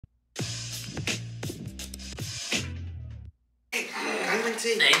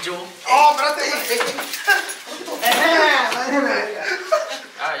Clemente. Angel. Oh, espérate.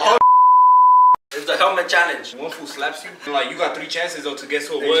 Oh, it's the helmet challenge. One fool slaps you. Like, you got 3 chances though to guess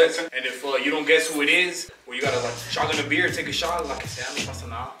who it was. And if you don't guess who it is, well, you gotta like shotgun a beer, take a shot. Like I said, no pasa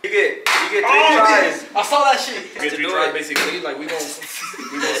nada. You get 3 tries. I saw that shit. You get 3 tries basically. Like we gon' see.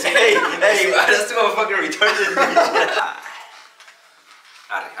 Hey, that's too fucking retarded.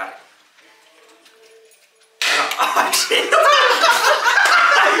 Alright. Oh shit.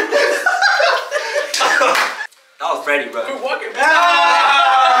 That was Freddy, bro. Quit walking.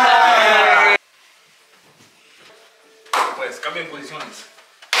 Pues, cambien posiciones.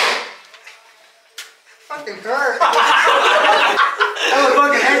 Fucking hurt. That was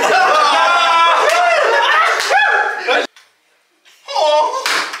fucking hurt.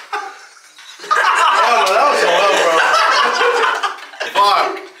 That was so well, bro. Fuck.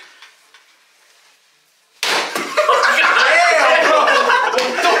 Damn, bro. What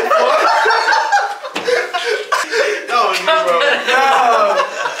the fuck? That was me, bro.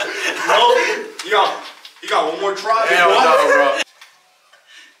 No. You got one more try. Hell no, bro.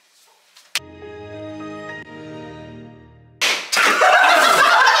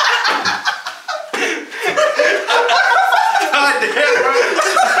 God damn, bro.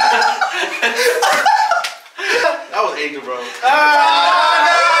 That was Angel, bro. No.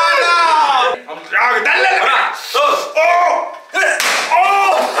 Dale. Una, dos. Oh.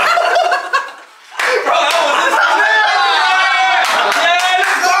 Bro, that was this. Yeah,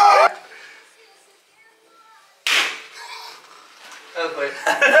 let's go. That was funny.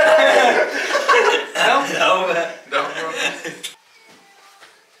 No, man. No, bro.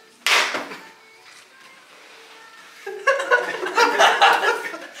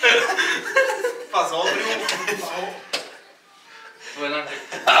 Pasó, primo. Adelante.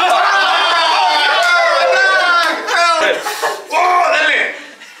 Oh, dale.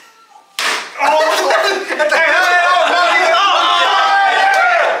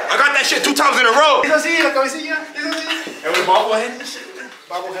 I got that shit 2 times in a row. Hizo así, la cabecilla. Hizo así. And we bobblehead.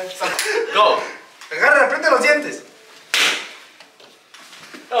 Vamos, Go. Agarra, aprieta los dientes.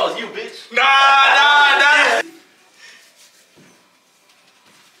 That was you, bitch. Nah.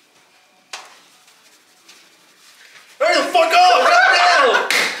 Hurry the fuck up!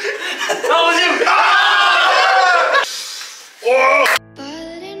 That was you. Oh.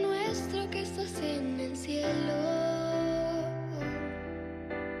 Padre nuestro que estás en el cielo.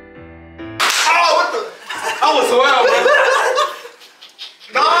 Oh, what the? I was well, bro.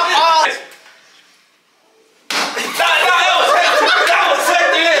 No, oh. That was sick,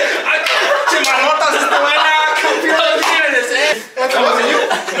 dude. Che, manotas, esta buena. That wasn't you?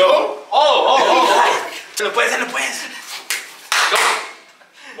 No? Oh. Se lo puedes. Go.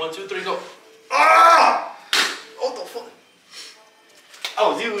 1, 2, 3, go. Ah! What the fuck? That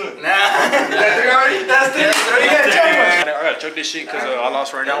was you. That's 3 already? That's 3. I gotta chug this shit because I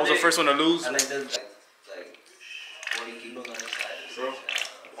lost right now. I was the first one to lose. I like this, like 40 kilos on the side. Bro.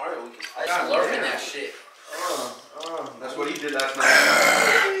 I just learned that shit. That's what he did last night.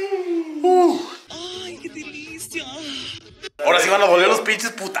 Ay, qué delicia. Ahora sí van a doler los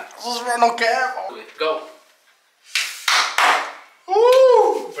pinches putazos, bro. No care. Go.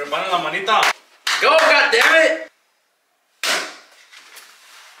 Preparen la manita. Go, goddammit!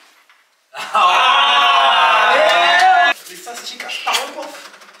 Estas chicas.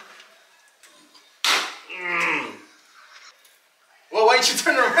 Well, why didn't you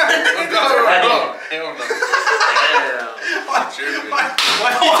turn around? Hell no.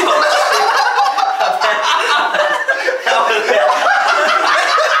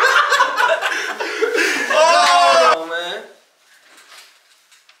 Oh, man.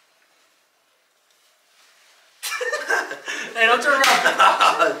 Hey, don't turn around.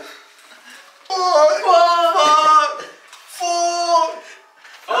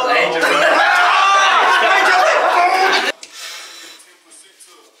 Oh, Angel, bro.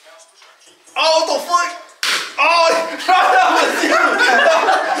 Oh, what the fuck? Oh, that was you.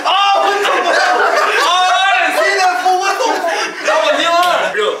 Oh, what the fuck? Oh, I didn't see that fool. What the fuck? That was you,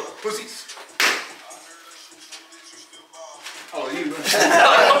 huh? Real pussies. Oh, you.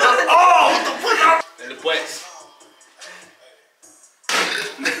 Oh, what the fuck? Dale pues.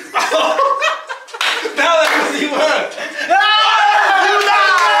 Now that was you, huh?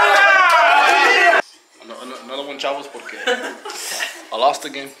 Another one, chavos, porque I lost the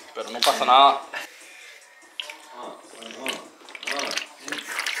game, pero no pasa nada.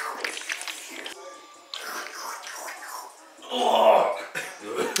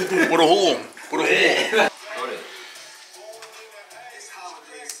 Puro jugo.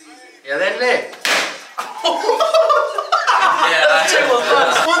 Ya denle. Yeah,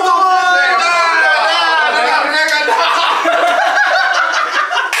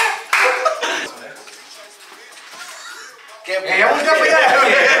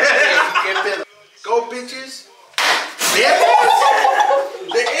 Go, bitches. Damn,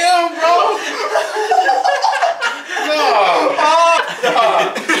 bro. No.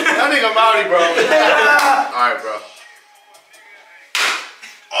 That nigga Maori, bro. Alright, bro.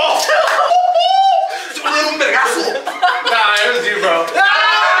 Oh. Nah, it was you, bro.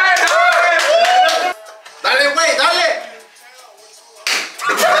 Dale, güey, dale.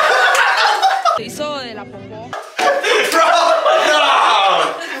 Se hizo de la popó. Bro, no.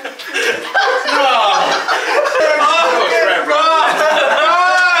 No.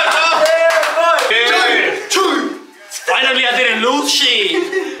 Finally, I didn't lose shit.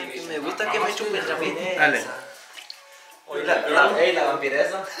 Me gusta que me chupen rapidez. Dale. La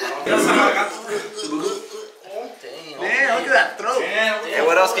vampiresa. Man, look at that throat. Hey,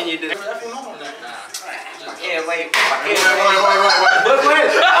 what else can you do? Yeah, wait. Wait.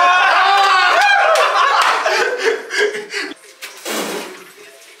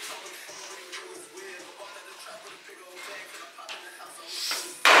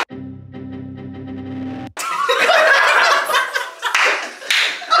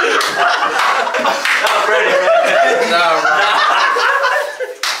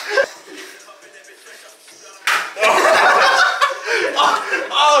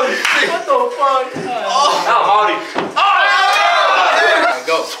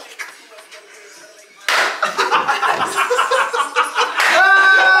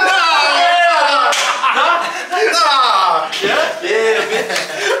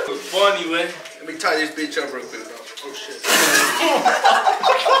 Funny, man. Let me tie this bitch up real quick, bro. Oh shit.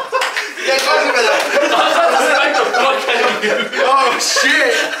 Oh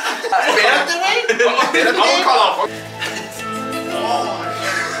shit. Espérate, güey. Espérate. Vamos a calar.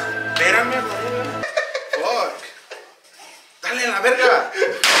 Espérame, bro. Fuck. Dale a la verga.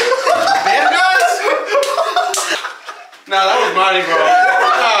 Vergas. Nah, that was Marty, bro.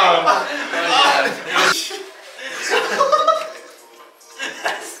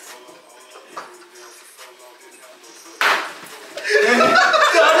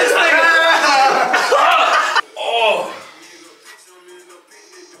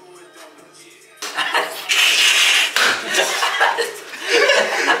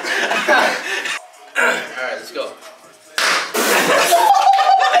 Alright, let's go.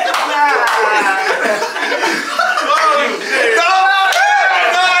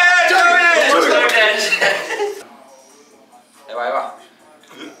 Ahí va.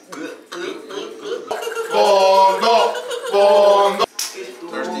 Fondo.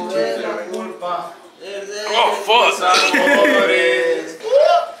 Thirsty Tuesday. Oh, fuck.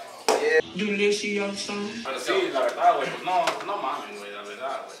 Sí, la verdad, güey. No mames, güey, la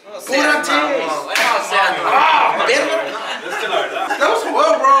verdad, güey. Pura Es que la verdad. That was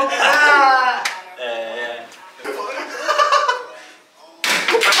well, bro.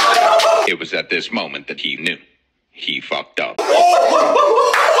 It was at this moment that he knew. He fucked up. Why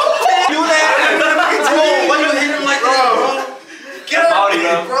you hit him like that, bro? Get up,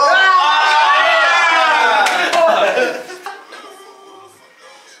 bro.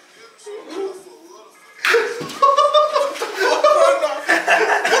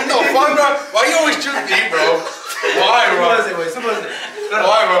 No fun, bro. Why you always choose me, bro? Why, bro?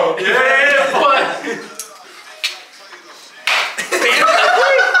 Why, bro? Yeah, boy.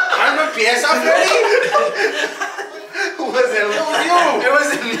 I'm a pieza, Freddy. Who was it? It was you. It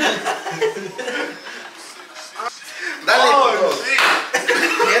wasn't me. Dale, bro.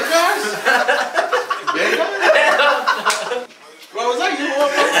 ¿Vergas? Bro, was that you?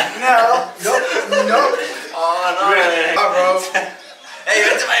 No. Nope. Oh, no, Ah, bro. Hey,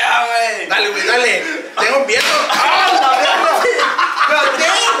 vete para allá, güey. Dale, güey, dale. Tengo un viejo. ¡Ah, la verga! God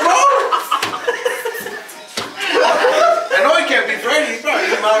damn, bro. I know he can't be Freddy, bro.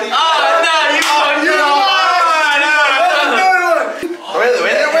 He's Marty. Oh, no, you fucked up.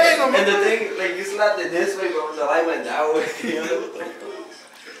 And the thing, like, you slapped it this way, but the light went that way.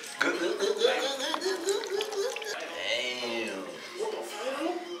 Damn.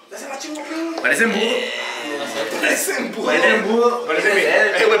 Parece embudo. Parece mi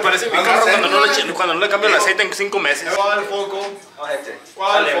Vamos carro a cuando no le cambio el aceite en 5 meses. ¿Cuál el foco? Vamos, Hector.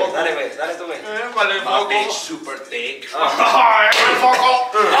 ¿Cuál el foco? Dale, güey. Dale tú, güey. ¿Cuál el foco? Super thick. ¿Cuál el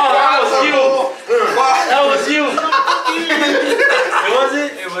foco? Oh, that was you. That was you. It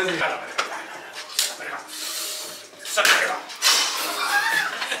wasn't? It wasn't.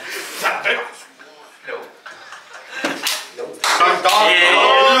 I'm done.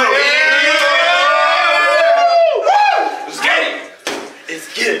 Let's get it. It's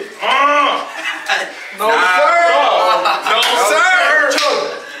good. No, sir. No, sir.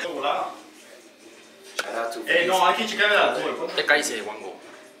 Shout out to Hey, no, hay que checar el alcohol. Te hice one goal.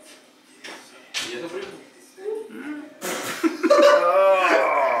 ¿Y eso, primo?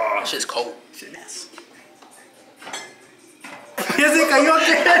 Oh, shit's cold. Shit nasty. Ya se cayó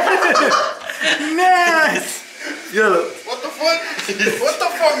aquel. Nice. Yolo. What the fuck? What the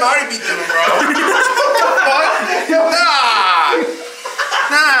fuck Marty be doing, bro? What the fuck?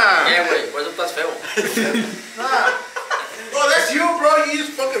 Nah. Yeah, güey, por eso estás feo. Nah. Bro, that's you, bro. You use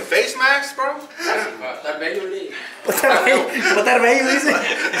fucking face masks, bro. Estás bello, güey. Botar bello, dice.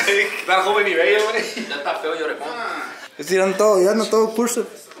 Estás joven y bello, güey. Ya está feo, yo repongo. Estiran todo, ya no todo cursive.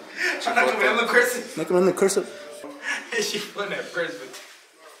 I'm not comiendo cursive. No comiendo cursive. She putting that cursive.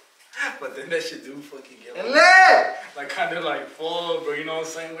 But then that shit do fucking get like kind of like full, bro. You know what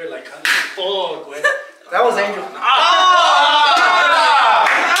I'm saying? We're like kind of full, güey. That was Angel.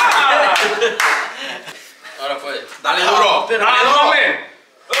 Ahora fue. Dale duro. Dale duro, man.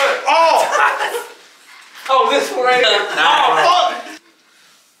 Oh! Oh, this one right here. Oh, fuck!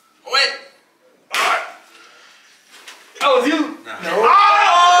 Wait. That was you. No. Oh!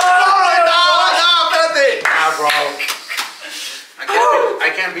 No, espérate. Nah, bro. I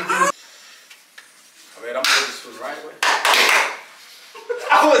can't be doing. A ver, I'm gonna do this right way.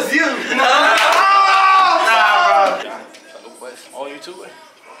 That was you. No. Nah, bro. Salud, pues. Oh, you too, güey.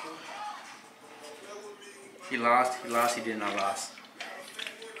 He lost, he did not lost.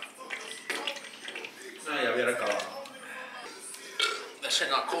 No, ya hubiera acabado. That shit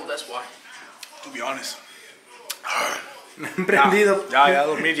not cold, that's why. To be honest. Prendido. Ya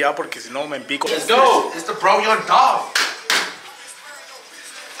dormir ya porque si no me empico. Let's go. It's the bro young dog.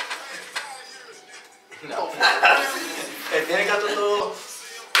 Tiene gato todo.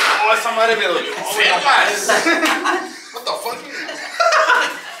 Oh, esa madre me dolió. Sepas. What the fuck?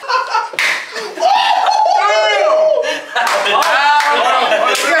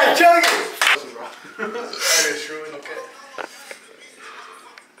 Yeah, chug it. That is true, okay.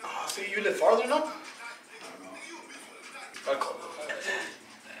 Oh, see, you live farther now?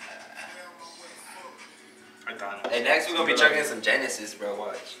 Hey, next we're gonna be chugging some Genesis, bro.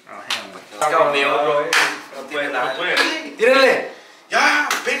 Watch. Oh, hell no. Let's go, mío, bro. No puede, no puede. Tírenle. Ya,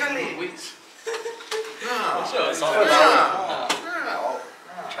 pégale.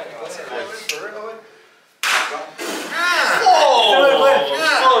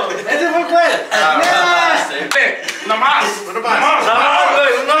 Ese fue cuál. Una más. Una más.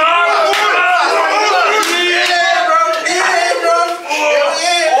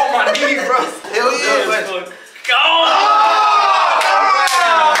 Oh, my knee, bro. Hell yeah, bro.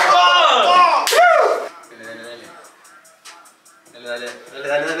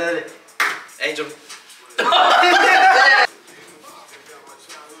 Dale. Angel.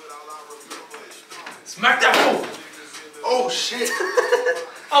 Smack that fool. Oh, shit.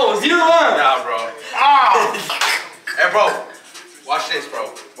 Oh, it's you the one. Nah, bro. Ah. Hey, bro. Watch this,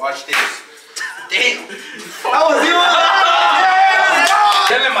 bro. Watch this. Damn. That was you the one.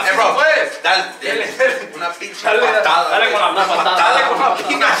 Dale más. Hey, bro. Pues. Dale. Una pinche Dale, patada. dale con la patada. Dale con la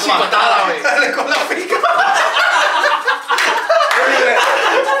pinche patada, güey. Dale con la pica. Güey.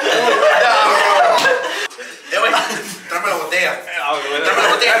 Tráeme la botella. Tráeme la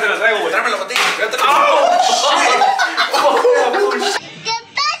botella. Te la traigo, güey. Tráeme la botella. ¿Qué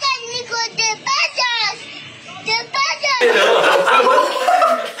pasa, Nico? ¿Qué pasa? ¿Qué pasa?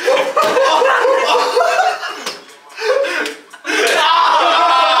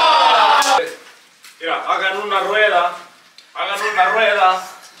 Mira, hagan una rueda. Hagan una rueda.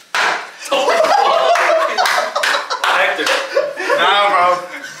 Hector. Nah, bro.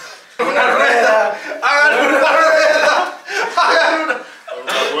 Una rueda. Hagan una rueda. Hagan una rueda.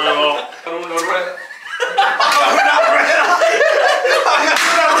 Hagan una rueda. Hagan una rueda. Hagan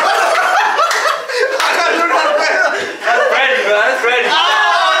una rueda. Hagan una rueda. That's ready, bro. That's ready.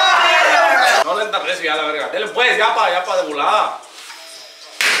 No le entres ya la verga. Dele pues, ya pa de volada.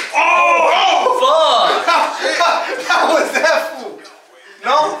 Oh, fuck! How was that fool?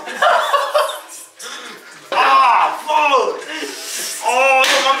 No? Ah, fuck! Oh,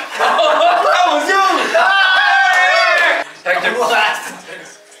 no mames! That was you!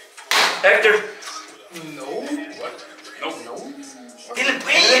 Hector! No? What? No. Dile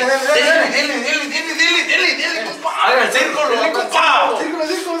pues! Dile, compa! Haga el círculo, compa!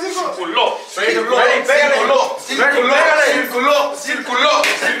 Círculo.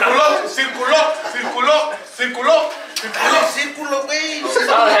 Dale círculo, güey. No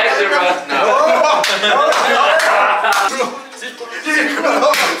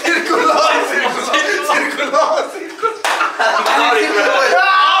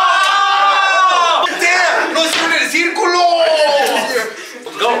es en el círculo.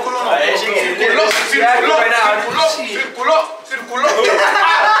 Círculo.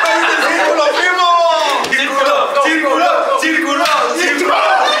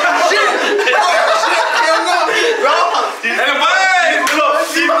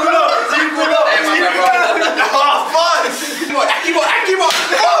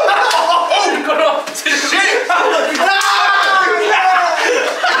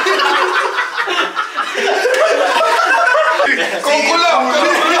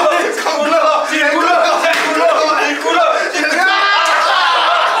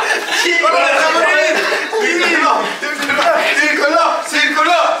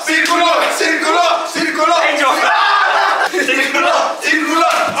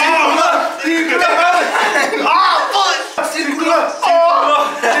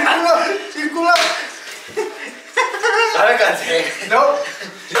 cansé. No.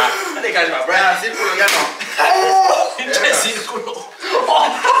 I think I got my breath. Círculo ya no. Pinche círculo.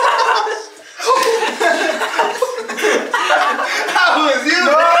 How was you?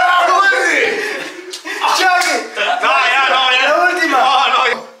 No, how was it? Chug it. No, ya. La última.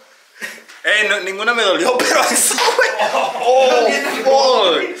 No. Ninguna me dolió, pero eso,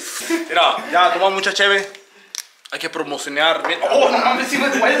 güey. Mira, ya tomamos mucha cheve. Hay que promocionar. No mames, si me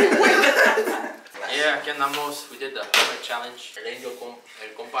duele, güey. Yeah, aquí andamos. We did the helmet challenge. El Angel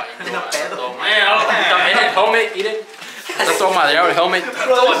el compa Angel. Anda pedo. También el helmet, miren. Está todo madreado el helmet.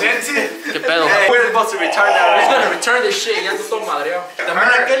 ¿Qué pedo? We're supposed to return He's that. gonna return this shit. Ya está todo madreado. También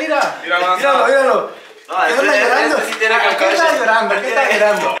aquel, mira. Míralo. Míralo. No, ¿Qué este estás llorando? sí tiene ¿Qué concussion. estás llorando? ¿Qué estás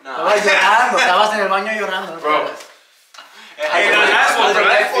llorando? No. Estabas llorando. Estabas en el baño llorando. Bro. Hey,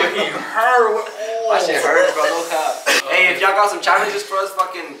 That shit hurts, bro. No cap. Hey, if y'all got some challenges for us,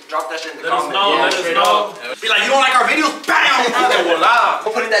 fucking drop that shit in the comments. Let us know. Be like, you don't like our videos? Bam! De volada.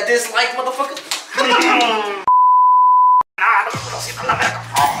 Go put in that dislike, motherfucker.